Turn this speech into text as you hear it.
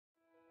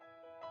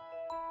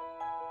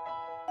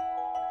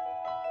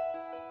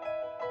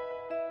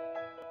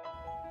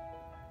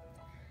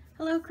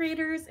Hello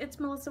creators, it's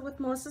Melissa with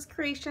Melissa's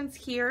Creations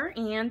here,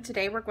 and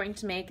today we're going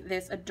to make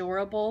this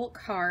adorable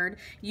card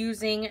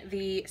using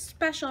the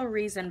Special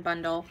Reason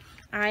bundle.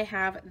 I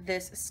have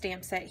this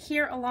stamp set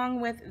here along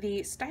with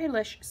the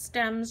Stylish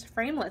Stems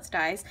framelits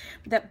dies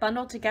that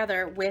bundle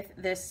together with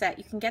this set.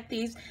 You can get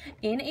these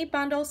in a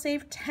bundle,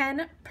 save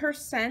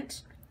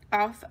 10%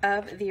 off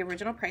of the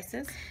original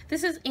prices.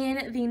 This is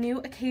in the new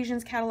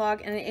Occasions catalog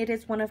and it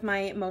is one of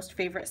my most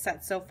favorite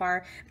sets so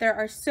far. There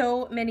are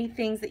so many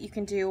things that you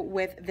can do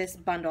with this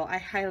bundle. I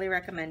highly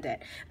recommend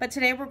it. But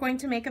today we're going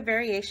to make a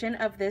variation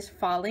of this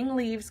Falling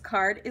Leaves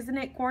card. Isn't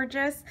it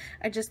gorgeous?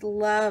 I just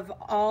love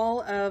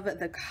all of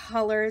the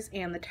colors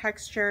and the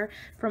texture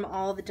from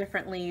all the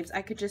different leaves.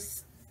 I could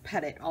just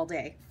pet it all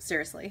day,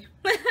 seriously.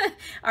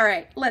 All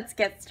right, let's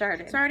get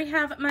started. So I already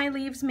have my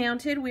leaves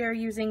mounted. We are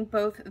using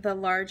both the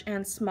large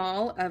and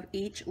small of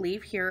each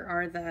leaf. Here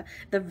are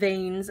the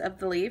veins of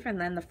the leaf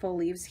and then the full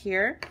leaves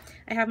here.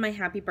 I have my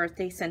happy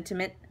birthday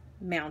sentiment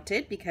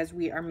mounted because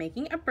we are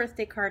making a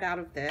birthday card out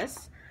of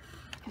this.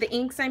 The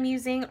inks I'm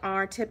using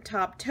are Tip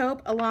Top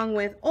Taupe along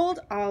with Old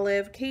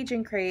Olive,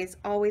 Cajun Craze,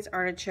 Always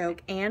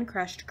Artichoke, and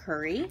Crushed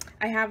Curry.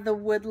 I have the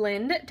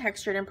Woodland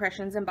Textured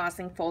Impressions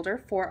embossing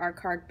folder for our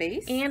card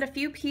base and a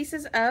few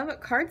pieces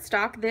of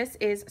cardstock. This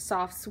is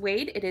soft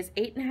suede. It is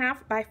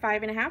 8.5 by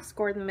 5.5,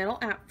 scored in the middle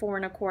at 4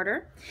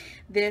 1/4.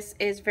 This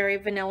is very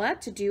vanilla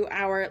to do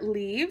our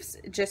leaves,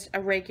 just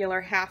a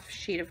regular half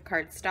sheet of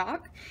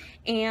cardstock.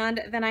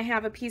 And then I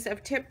have a piece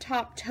of Tip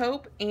Top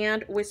Taupe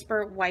and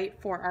Whisper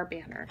White for our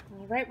banner.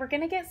 All right, we're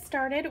gonna get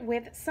started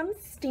with some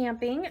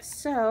stamping.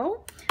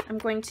 So I'm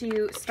going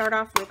to start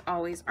off with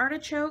Always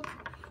Artichoke,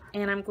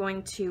 and I'm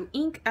going to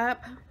ink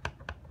up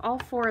all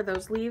 4 of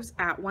those leaves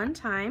at one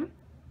time.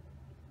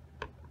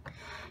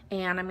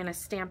 And I'm gonna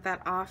stamp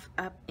that off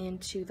up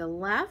into the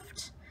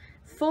left,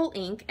 full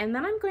ink, and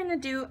then I'm going to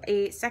do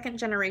a second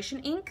generation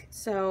ink.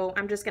 So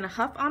I'm just gonna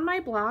huff on my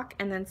block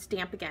and then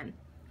stamp again.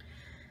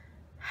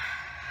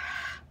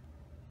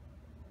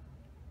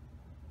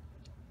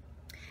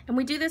 And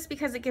we do this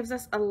because it gives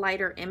us a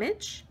lighter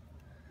image,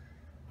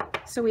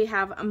 so we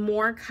have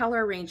more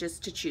color ranges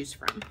to choose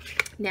from.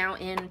 Now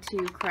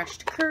into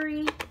Crushed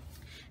Curry.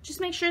 Just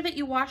make sure that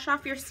you wash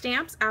off your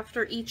stamps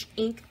after each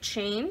ink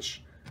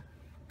change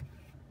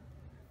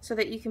so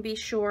that you can be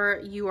sure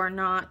you are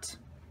not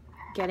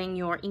getting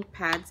your ink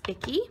pads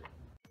icky.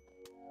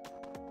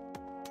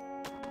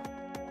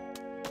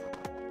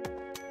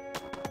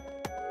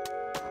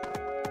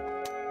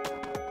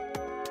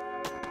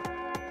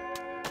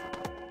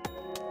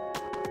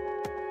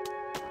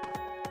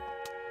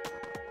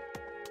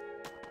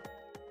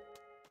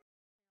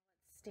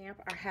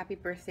 Stamp our happy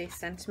birthday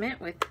sentiment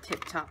with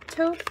Tip Top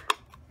Taupe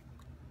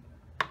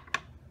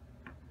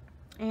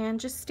and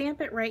just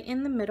stamp it right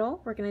in the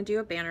middle. We're going to do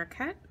a banner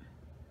cut.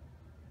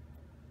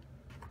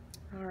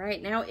 All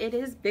right, now it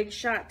is Big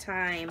Shot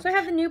time. So I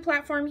have the new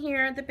platform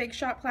here, the Big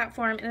Shot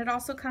platform, and it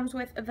also comes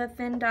with the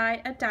thin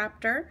die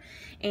adapter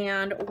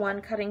and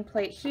one cutting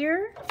plate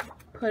here.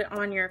 Put it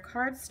on your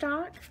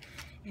cardstock,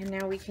 and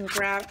now we can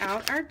grab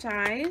out our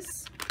dies,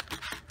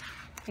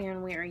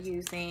 and we are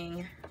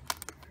using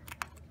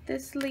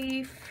this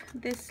leaf,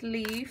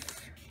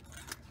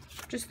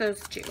 just those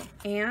 2,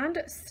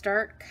 and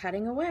start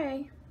cutting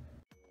away.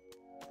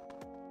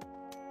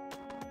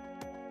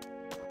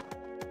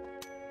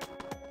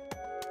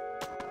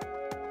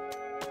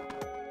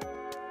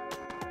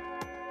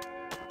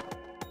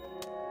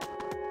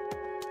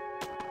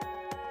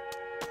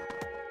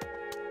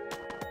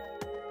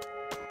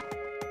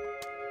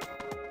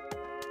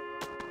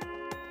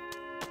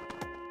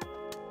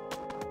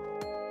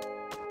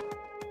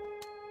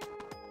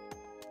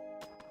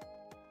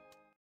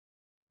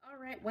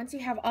 Once you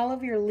have all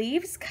of your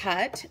leaves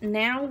cut,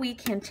 now we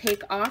can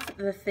take off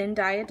the thin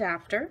die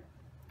adapter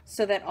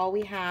so that all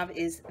we have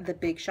is the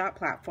Big Shot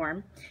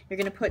platform. You're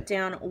going to put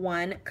down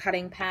one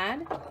cutting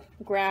pad,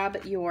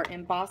 grab your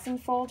embossing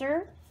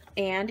folder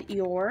and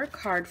your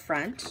card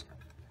front.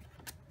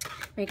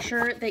 Make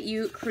sure that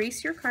you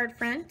crease your card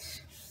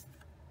front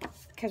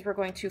because we're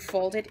going to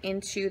fold it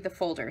into the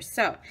folder.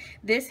 So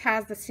this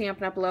has the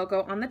Stampin' Up!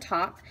 Logo on the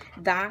top.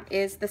 That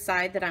is the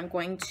side that I'm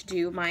going to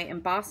do my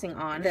embossing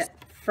on. The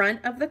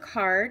front of the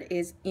card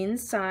is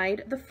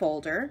inside the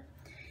folder,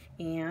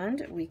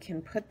 and we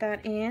can put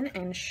that in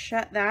and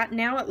shut that.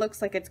 Now it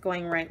looks like it's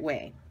going right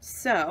way.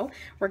 So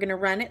we're going to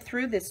run it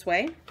through this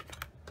way,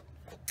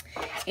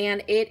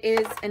 and it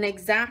is an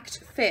exact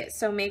fit.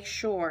 So make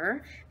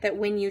sure that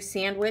when you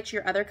sandwich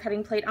your other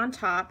cutting plate on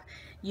top,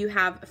 you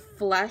have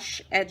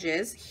flush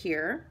edges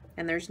here,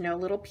 and there's no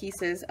little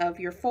pieces of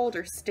your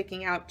folder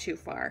sticking out too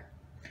far,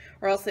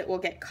 or else it will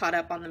get caught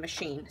up on the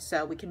machine.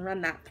 So we can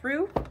run that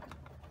through.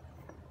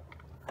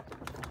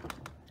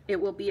 It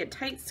will be a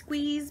tight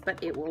squeeze,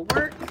 but it will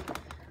work.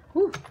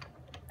 Whew.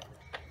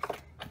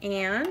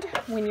 And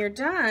when you're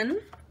done,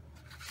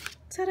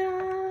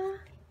 ta-da!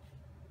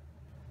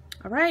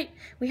 All right,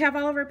 we have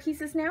all of our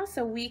pieces now,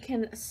 so we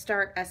can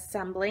start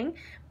assembling. I'm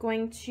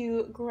going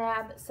to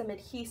grab some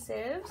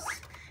adhesives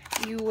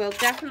You will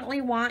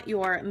definitely want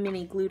your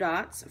mini glue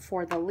dots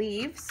for the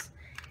leaves.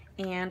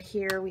 And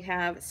here we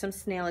have some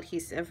snail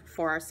adhesive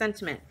for our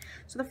sentiment.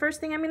 So the first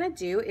thing I'm going to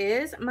do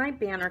is my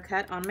banner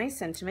cut on my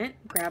sentiment.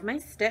 Grab my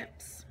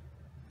sticks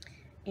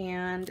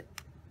and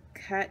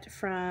cut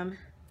from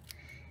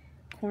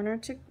corner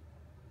to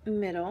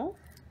middle,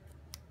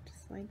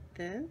 just like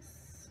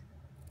this.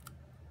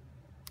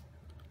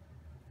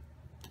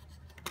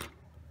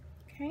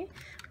 Okay,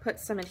 put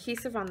some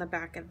adhesive on the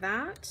back of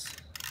that.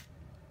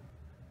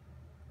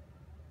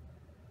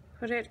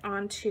 Put it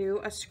onto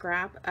a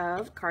scrap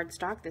of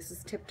cardstock. This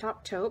is Tip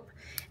Top Taupe.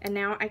 And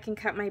now I can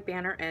cut my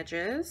banner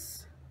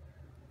edges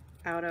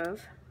out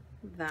of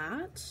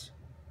that.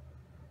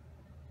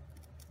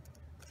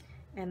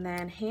 And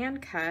then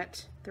hand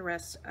cut the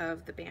rest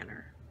of the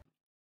banner.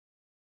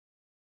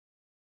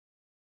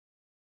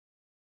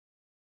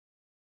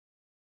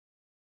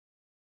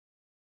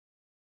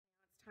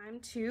 It's time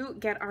to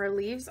get our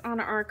leaves on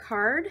our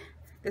card.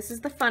 This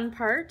is the fun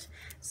part.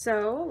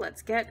 So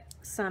let's get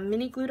some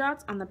mini glue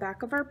dots on the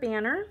back of our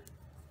banner.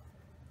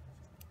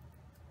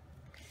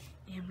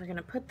 And we're going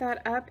to put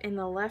that up in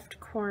the left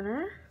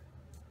corner.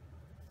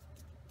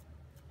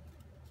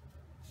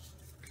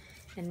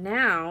 And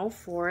now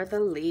for the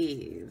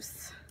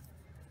leaves.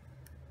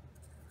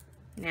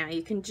 Now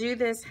you can do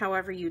this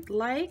however you'd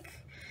like.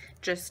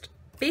 Just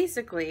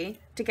basically,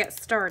 to get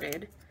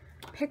started,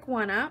 pick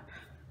one up.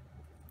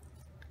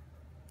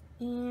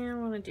 And I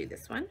want to do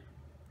this one.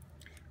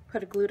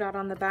 Put a glue dot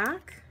on the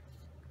back.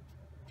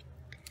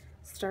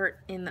 Start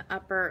in the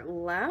upper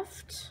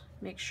left.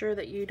 Make sure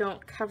that you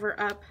don't cover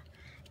up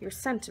your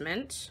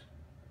sentiment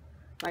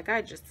like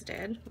I just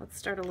did. Let's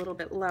start a little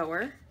bit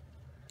lower.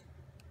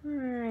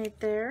 Right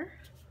there.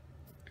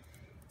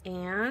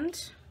 And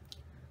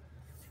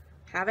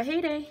have a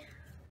heyday.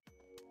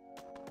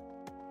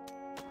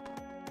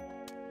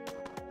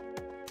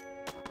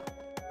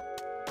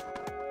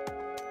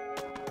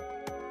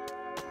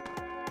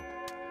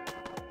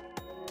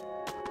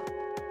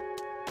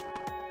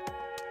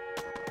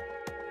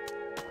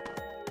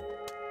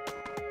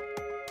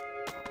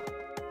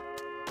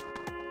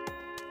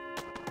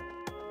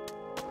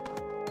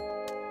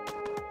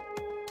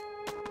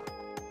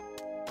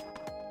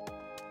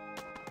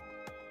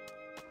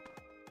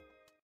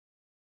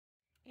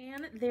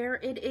 And there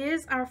it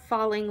is, our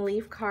falling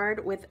leaf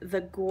card with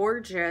the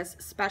gorgeous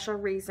Special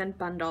Reason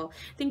bundle.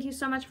 Thank you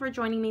so much for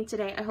joining me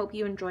today. I hope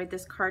you enjoyed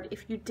this card.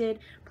 If you did,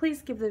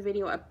 please give the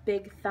video a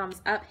big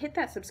thumbs up. Hit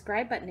that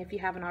subscribe button if you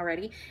haven't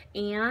already,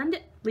 and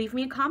leave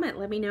me a comment.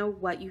 Let me know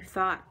what you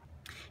thought.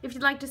 If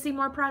you'd like to see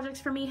more projects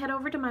from me, head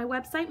over to my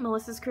website,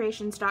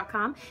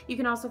 melissascreations.com. You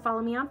can also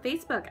follow me on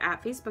Facebook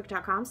at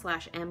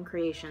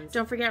facebook.com/mcreations.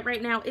 Don't forget,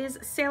 right now is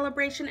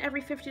Celebration.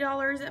 Every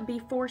 $50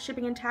 before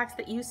shipping and tax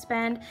that you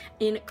spend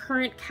in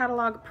current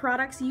catalog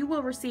products, you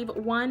will receive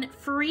one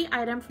free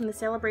item from the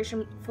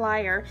Celebration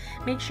flyer.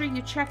 Make sure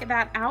you check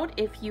that out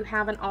if you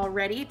haven't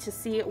already to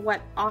see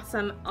what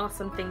awesome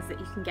things that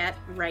you can get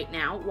right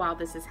now while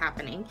this is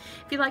happening.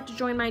 If you'd like to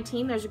join my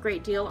team, there's a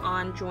great deal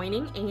on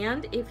joining,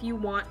 and if you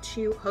want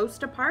to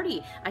host a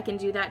party, I can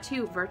do that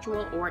too,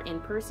 virtual or in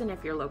person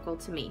if you're local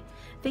to me.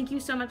 Thank you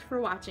so much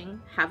for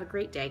watching. Have a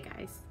great day,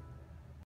 guys.